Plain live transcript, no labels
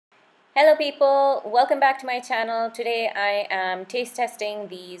Hello people, welcome back to my channel. Today I am taste testing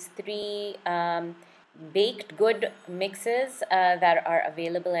these three baked good mixes that are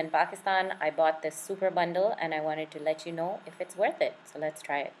available in Pakistan. I bought this super bundle and I wanted to let you know if it's worth it. So let's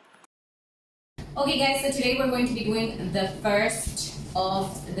try it. Okay guys, so today we're going to be doing the first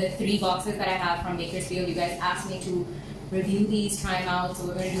of the three boxes that I have from Bakersfield. You guys asked me to review these, try them out, so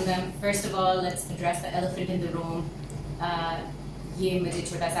we're going to do them. First of all, let's address the elephant in the room. ये मुझे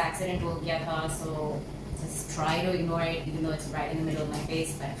छोटा सा accident हो गया था, so just try to ignore it even though it's right in the middle of my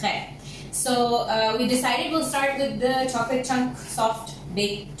face. But okay. So we decided we'll start with the chocolate chunk soft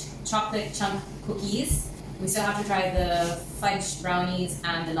baked chocolate chunk cookies. We still have to try the fudge brownies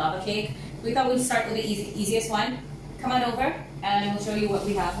and the lava cake. We thought we'd start with the easiest one. Come on over and we'll show you what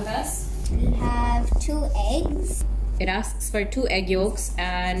we have with us. We have 2 eggs. It asks for 2 egg yolks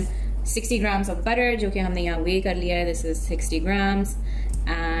and 60 grams of butter, जो कि हमने यहाँ weigh कर लिया है. This is 60 grams,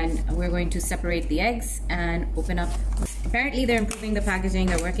 and we're going to separate the eggs and open up. Apparently they're improving the packaging,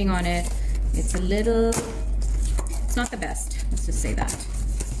 they're working on it. It's it's not the best, let's just say that.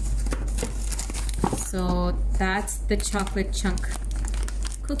 So that's the chocolate chunk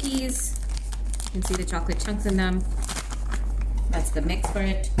cookies. You can see the chocolate chunks in them. That's the mix for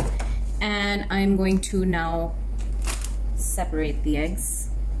it. And I'm going to now separate the eggs.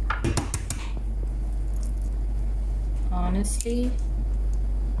 Honestly,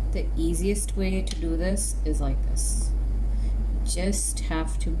 the easiest way to do this is like this. You just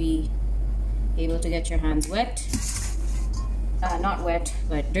have to be able to get your hands wet. Not wet,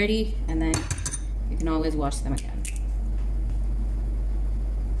 but dirty, and then you can always wash them again.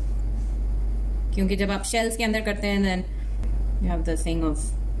 क्योंकि जब आप shells के अंदर करते हैं, then you have the thing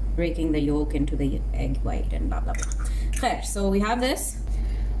of breaking the yolk into the egg white and blah blah blah. Okay, so we have this.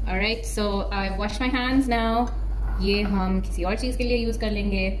 All right, so I've washed my hands now. ये हम किसी और चीज़ के लिए use कर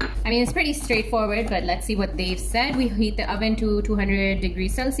लेंगे. I mean, it's pretty straightforward, but let's see what they've said. We heat the oven to 200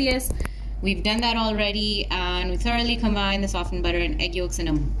 degrees Celsius. We've done that already, and we thoroughly combine the softened butter and egg yolks in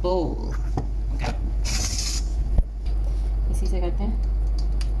a bowl. Okay. इसी से करते हैं.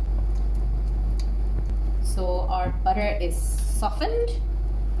 So our butter is softened,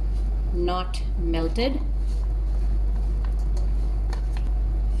 not melted.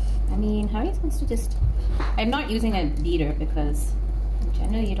 I mean, how are you supposed to just... I'm not using a beater because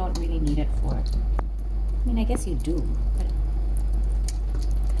generally you don't really need it for... I mean, I guess you do, but...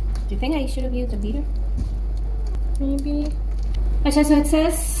 Do you think I should have used a beater? Maybe... Okay, so it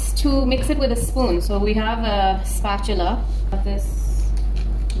says to mix it with a spoon. So we have a spatula. This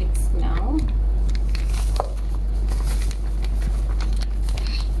mix now.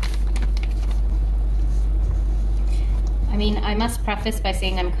 I mean, I must preface by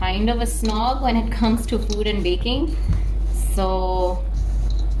saying I'm kind of a snob when it comes to food and baking. So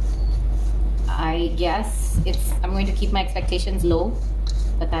I guess I'm going to keep my expectations low,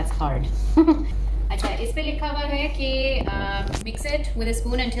 but that's hard. अच्छा, इस पे लिखा हुआ है कि mix it with a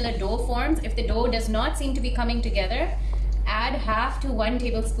spoon until a dough forms. If the dough does not seem to be coming together, add half to 1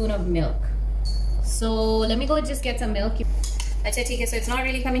 tablespoon of milk. So let me go just get some milk. अच्छा, ठीक है, so it's not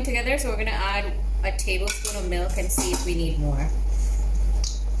really coming together, so we're going to add a tablespoon of milk and see if we need more,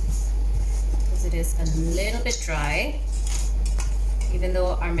 because it is a little bit dry even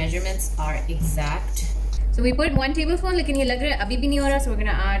though our measurements are exact. So we put 1 tablespoon, लेकिन ये लग रहा है अभी भी नहीं हो रहा, so we're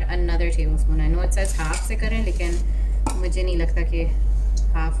gonna add another tablespoon. I know it says half से करें, लेकिन मुझे नहीं लगता कि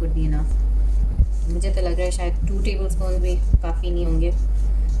half would be enough. मुझे तो लग रहा है शायद 2 tablespoons भी काफ़ी नहीं होंगे,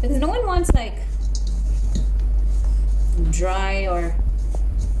 because no one wants like dry or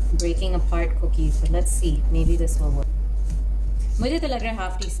breaking apart cookies, but let's see, maybe this will work. मुझे तो लग रहा है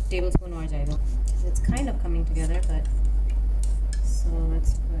half tablespoon और जाएगा. It's kind of coming together, but so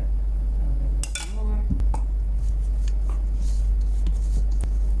let's put a little bit more.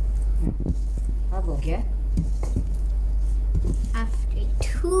 अब हो गया. After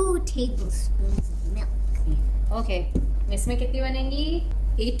 2 tablespoons of milk. Okay, इसमें कितनी बनेंगी?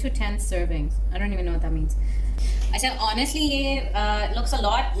 8 to 10 servings. I don't even know what that means. Achha, honestly, it looks a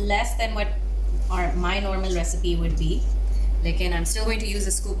lot less than what my normal recipe would be. Lekin I'm still going to use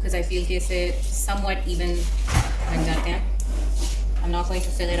a scoop because I feel that it's somewhat even. I'm not going to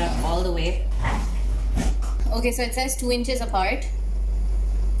fill it up all the way. Okay, so it says 2 inches apart.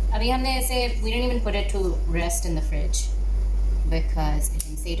 We didn't even put it to rest in the fridge because it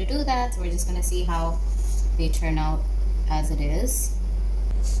didn't say to do that. So we're just going to see how they turn out as it is.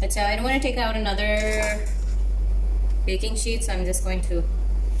 Achha, I don't want to take out another baking sheet, so I'm just going to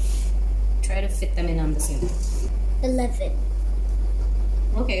try to fit them in on the same. 11.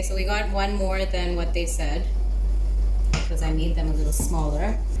 Okay, so we got 1 more than what they said because I made them a little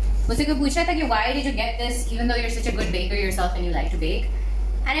smaller. मुझसे कोई पूछ रहा था कि why did you get this even though you're such a good baker yourself and you like to bake,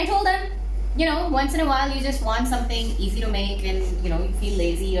 and I told them, you know, once in a while you just want something easy to make and you know you feel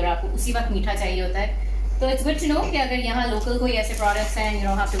lazy और आपको उसी वक्त मीठा चाहिए होता है, तो it's good to know कि अगर यहाँ local कोई ऐसे products हैं, you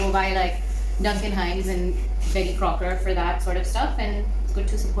don't have to go buy like Duncan Hines and Betty Crocker for that sort of stuff, and it's good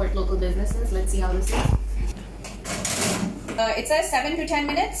to support local businesses. Let's see how this is. It says 7 to 10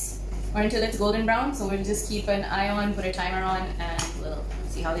 minutes or until it's golden brown, so we'll just keep an eye on, put a timer on, and we'll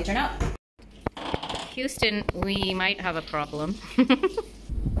see how they turn out. Houston, we might have a problem.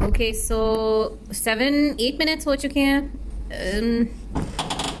 Okay, so 7-8 minutes ho chuke hain.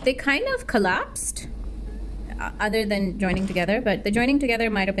 They kind of collapsed other than joining together, but the joining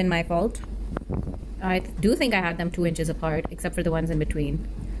together might have been my fault. I do think I had them 2 inches apart, except for the ones in between.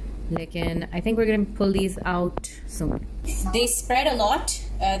 Lekin, I think we're going to pull these out soon. They spread a lot.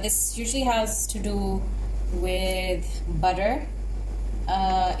 This usually has to do with butter.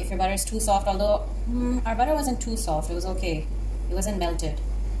 If your butter is too soft, although our butter wasn't too soft, it was okay. It wasn't melted.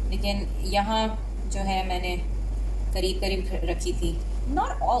 Lekin yahan jo hai maine kareeb rakhi thi.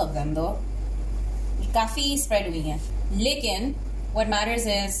 Not all of them though. Kafi spread hui hain. Lekin what matters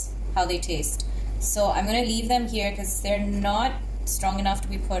is how they taste. So I'm going to leave them here because they're not strong enough to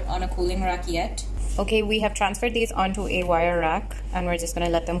be put on a cooling rack yet. Okay, we have transferred these onto a wire rack and we're just going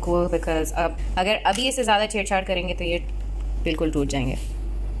to let them cool because agar abhi isse zyada chhedchhad karenge to ye bilkul toot jayenge.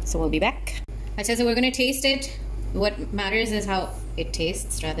 So we'll be back. Achha, so we're going to taste it. What matters is how it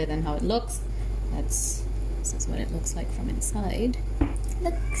tastes rather than how it looks. This is what it looks like from inside.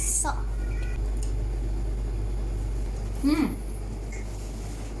 Looks soft.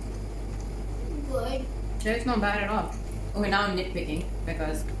 Good. It's not bad at all. Okay, now I'm nitpicking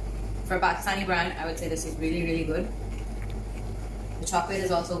because for a Pakistani brand, I would say this is really, really good. The chocolate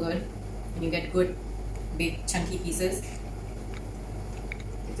is also good, and you get good, big, chunky pieces.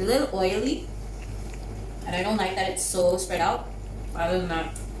 It's a little oily, and I don't like that it's so spread out. Other than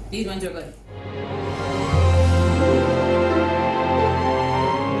that, these ones are good.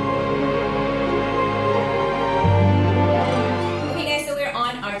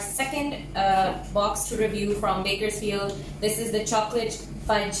 Box to review from Bakersfield. This is the chocolate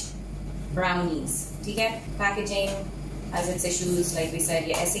fudge brownies. Okay? Packaging has its issues, like we said.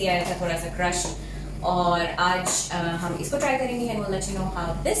 ये ऐसे ही आया था थोड़ा सा crush. और आज हम इसको try करेंगे and we'll let you know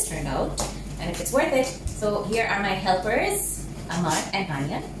how this turned out and if it's worth it. So here are my helpers. Amar and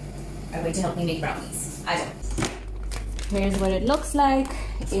Hania are going to help me make brownies. Here's what it looks like.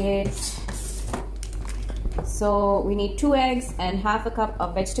 So we need 2 eggs and half a cup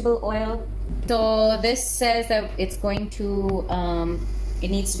of vegetable oil. So this says that it's going to, it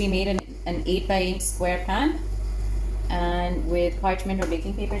needs to be made in an 8 by 8 square pan and with parchment or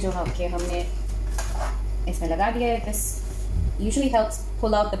baking paper जो हमने इसमें लगा दिया है. This usually helps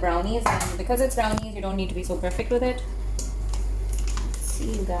pull out the brownies, and because it's brownies you don't need to be so perfect with it. Let's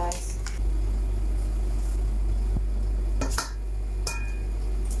see you guys.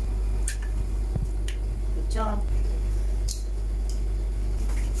 Good job.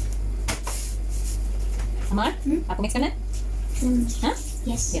 Amar, आपको mix करना है? हाँ?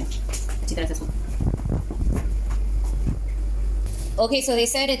 Yes. Yeah. अच्छी तरह से इसको. Okay, so they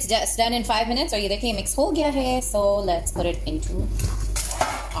said it's just done in 5 minutes. और ये देखिए mix हो गया है. So let's put it into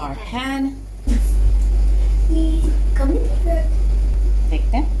our pan. Come here.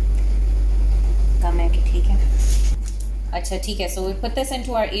 देखते हैं. कम है कि ठीक है. अच्छा ठीक है. So we put this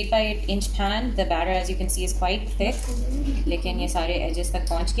into our 8 by 8 inch pan. The batter, as you can see, is quite thick. लेकिन ये सारे edges तक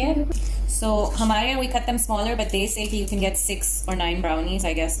पहुँच गए. So हमारे यहाँ we cut them smaller, but they say you can get 6 or 9 brownies.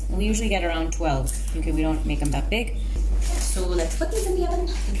 I guess we usually get around 12. Okay, we don't make them that big. So let's put these in the oven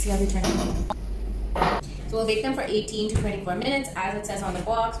and see how they turn out. So we'll bake them for 18 to 24 minutes, as it says on the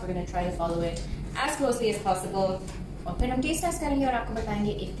box. We're going to try to follow it as closely as possible. और फिर हम taste test करेंगे और आपको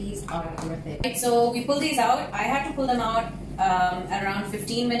बताएंगे if these are worth it. Right, so we pull these out. I had to pull them out at around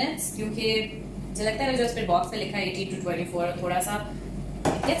 15 minutes क्योंकि मुझे लगता है जो इस पे box पे लिखा है 18 to 24 थोड़ा सा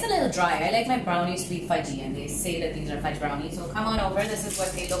it gets a little dry. I like my brownies to be fudgy, and they say that these are fudge brownies. So come on over. This is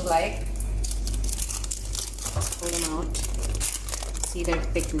what they look like. Let's pull them out. See their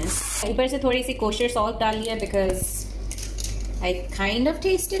thickness. ऊपर से थोड़ी सी kosher salt डाल लिया because I kind of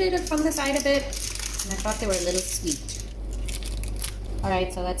tasted it from the side of it, and I thought they were a little sweet.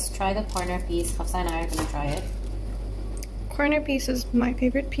 Alright, so let's try the corner piece. Hafsa and I are going to try it. Corner piece is my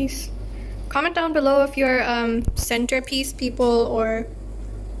favorite piece. Comment down below if you're centerpiece people or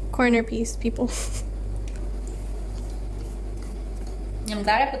corner piece people. I'm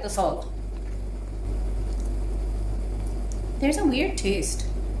glad I put the salt. There's a weird taste.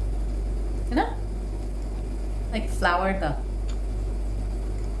 You know? Like flour ka.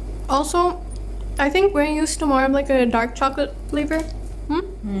 Also, I think we're used to more of like a dark chocolate flavor.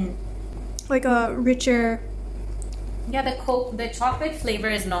 Like a richer. Yeah, the chocolate flavor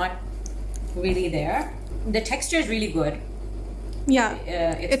is not really there. The texture is really good. Yeah,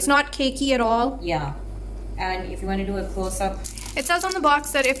 it's not cakey at all. Yeah, and if you want to do a close-up, it says on the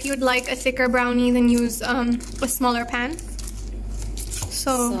box that if you'd like a thicker brownie, then use a smaller pan.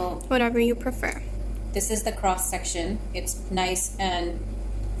 So whatever you prefer. This is the cross section. It's nice and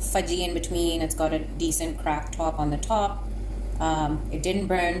fudgy in between. It's got a decent crack top on the top. It didn't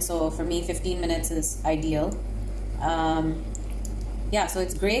burn, so for me 15 minutes is ideal. Yeah, so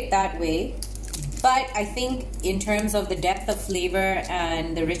it's great that way. But I think in terms of the depth of flavor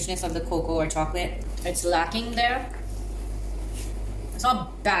and the richness of the cocoa or chocolate, it's lacking there. It's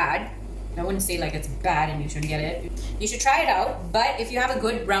not bad. I wouldn't say like it's bad and you should get it. You should try it out, but if you have a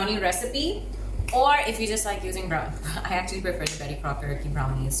good brownie recipe, or if you just like using brown, I actually prefer the Betty Crocker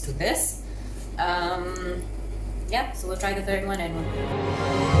brownies to this. Yeah, so we'll try the third one and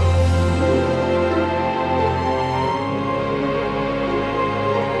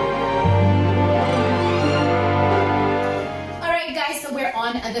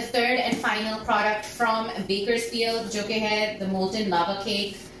the third and final product from Bakersfield, जो कि है the molten lava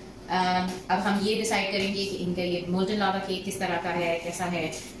cake. अब हम ये decide करेंगे कि इनका ये molten lava cake किस तरह का है, कैसा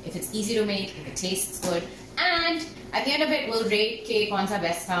है, if it's easy to make, if it tastes good, and at the end of it we'll rate कि कौन सा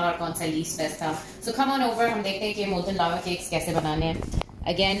best था और कौन सा least best था. So come on over, हम देखते हैं कि molten lava cakes कैसे बनाने हैं.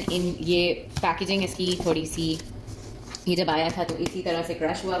 Again, in ये packaging इसकी थोड़ी सी, ये जब आया था तो इसी तरह से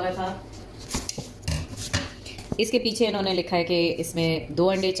क्रश हुआ था. इसके पीछे इन्होंने लिखा है कि इसमें 2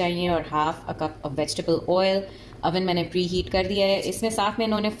 अंडे चाहिए और half a cup of vegetable oil. Oven मैंने प्री हीट कर दिया है. इसमें साथ में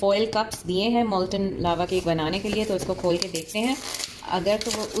इन्होंने फॉयल कप्स दिए हैं मोल्टन लावा केक बनाने के लिए, तो इसको खोल के देखते हैं. अगर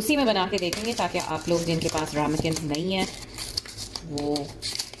तो वो उसी में बना के देखेंगे ताकि आप लोग जिनके पास रामेकिन्स नहीं है वो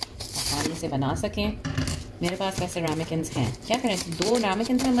आसानी से बना सकें. मेरे पास वैसे रामेकिन्स हैं. क्या करें, 2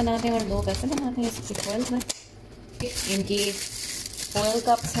 रामेकिन्स में बनाते हैं और 2 कैसे बनाते हैं इसकी फॉयल में. इनकी फॉयल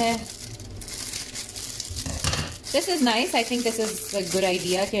कप्स हैं. This is nice. I think this is a good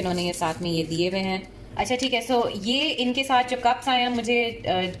idea कि इन्होंने ये साथ में ये दिए हुए हैं. अच्छा ठीक है. सो ये इनके साथ जो कप्स आए हैं मुझे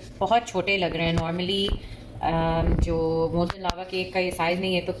बहुत छोटे लग रहे हैं. नॉर्मली जो मोल्टन लावा केक का ये साइज़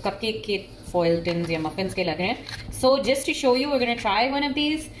नहीं है, तो कप केक के फॉयल टिन्स या मफिन्स के लग रहे हैं. So just to show you we are going to try one of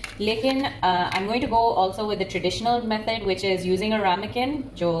these. लेकिन I am going to go also with the traditional method which is using a रामेकिन,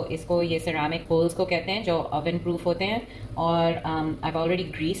 जो इसको ये सिरामिक होल्स को कहते हैं, जो ओवन प्रूफ होते हैं. और I have already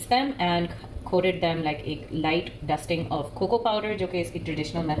greased them and coated them like a light dusting of cocoa powder, जो कि इसकी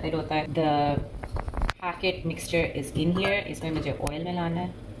traditional method होता है. The packet mixture is in here. इसमें मुझे oil मिलाना है.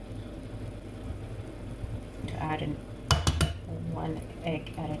 To add in 1 egg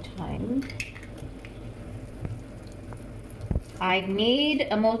at a time. I've made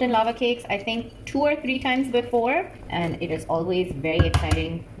a molten lava cakes I think 2 or 3 times before, and it is always very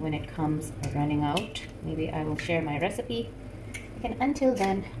exciting when it comes running out. Maybe I will share my recipe. And until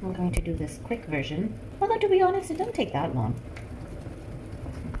then, I'm going to do this quick version. Although to be honest, it doesn't take that long.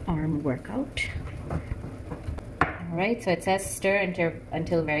 Arm workout. Alright, so it says stir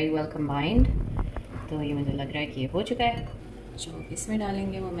until very well combined. तो ये मुझे लग रहा है कि ये हो चुका है. जो इसमें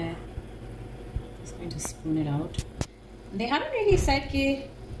डालेंगे वो मैं just going to spoon it out. They haven't really said कि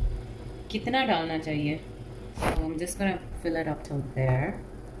कितना डालना चाहिए. So I'm just going to fill it up till there.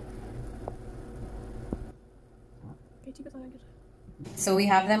 So we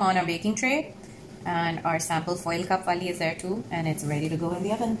have them on our baking tray, and our sample foil cup wali is there too, and it's ready to go in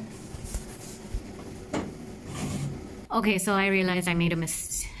the oven. Okay, so I realized I made a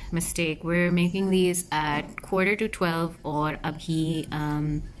mistake. We're making these at 11:45, or abhi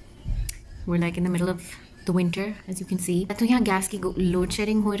we're like in the middle of the winter, as you can see. तो यहाँ gas की load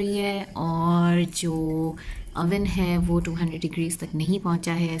shedding हो रही है और जो oven है वो 200 degrees तक नहीं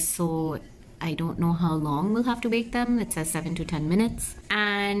पहुँचा है. So I don't know how long we'll have to bake them. It says 7 to 10 minutes.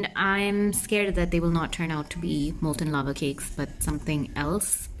 And I'm scared that they will not turn out to be molten lava cakes, but something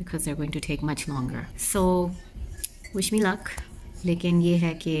else, because they're going to take much longer. So, wish me luck. Lekin ye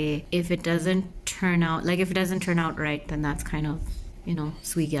hai ki if it doesn't turn out right, then that's kind of, you know,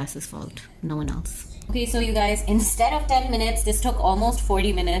 sweet gas's fault. No one else. Okay, so you guys, instead of 10 minutes, this took almost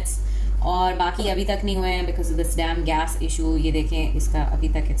 40 minutes. और बाकी अभी तक नहीं हुए हैं because of this damn gas issue. ये देखें, इसका अभी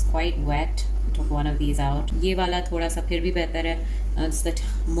तक it's quite wet. I took one of these out. ये वाला थोड़ा सा फिर भी बेहतर है. It's that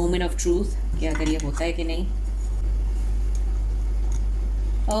moment of truth कि अगर ये होता है कि नहीं.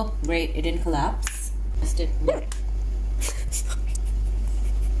 Oh great, it didn't collapse.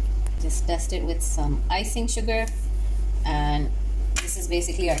 Just dust it with some icing sugar, and this is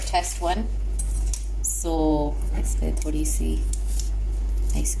basically our test one. So इस पे थोड़ी सी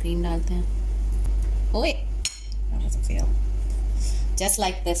आइसक्रीम डालते हैं. ओए, that was a fail. Just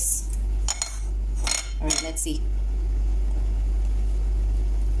like this. Alright, let's see.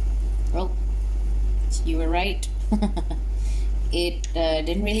 Oh, you were right. It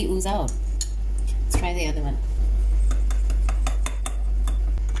didn't really ooze out. Let's try the other one.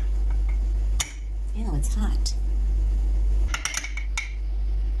 Ew, it's hot.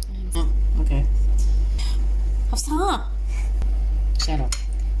 Oh, okay. Hafsa. चलो,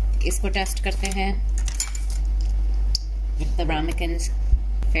 इसको test करते हैं. If the ramekins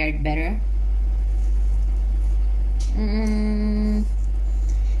fared better.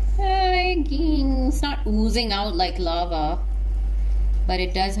 It's not oozing out like lava, but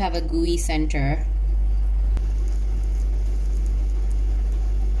it does have a gooey center.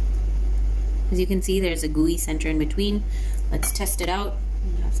 As you can see, there's a gooey center in between. Let's test it out.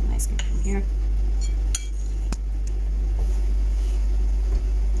 I have some ice cream from here.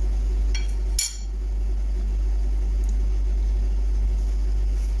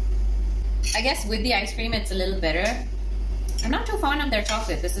 I guess with the ice cream, it's a little better. I'm not too fond of their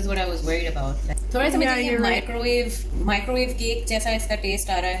chocolate. This is what I was worried about. थोड़ा सा मुझे ये microwave cake जैसा इसका taste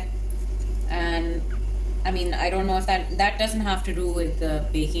आ रहा है. And I mean, I don't know if that doesn't have to do with the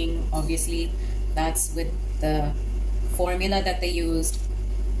baking. Obviously, that's with the formula that they used.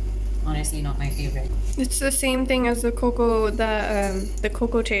 Honestly, not my favorite. It's the same thing as the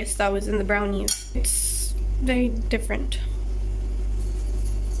cocoa taste that was in the brownies. It's very different.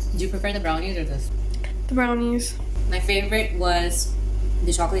 Do you prefer the brownies or this? The brownies. My favorite was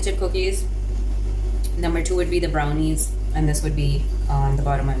the chocolate chip cookies. Number 2 would be the brownies, and this would be on the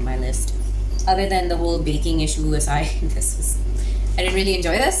bottom of my list. Other than the whole baking issue aside, I didn't really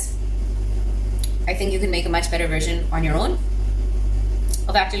enjoy this. I think you can make a much better version on your own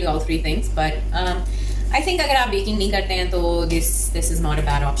of actually all 3 things. But I think अगर आप baking नहीं करते हैं तो this is not a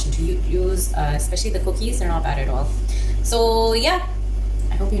bad option to use. Especially the cookies, they're not bad at all. So yeah,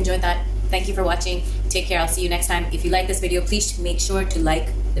 I hope you enjoyed that. Thank you for watching. Take care. I'll see you next time. If you like this video, please make sure to like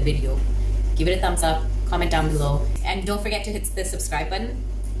the video. Give it a thumbs up. Comment down below. And don't forget to hit the subscribe button.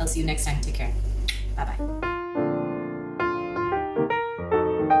 I'll see you next time. Take care. Bye-bye.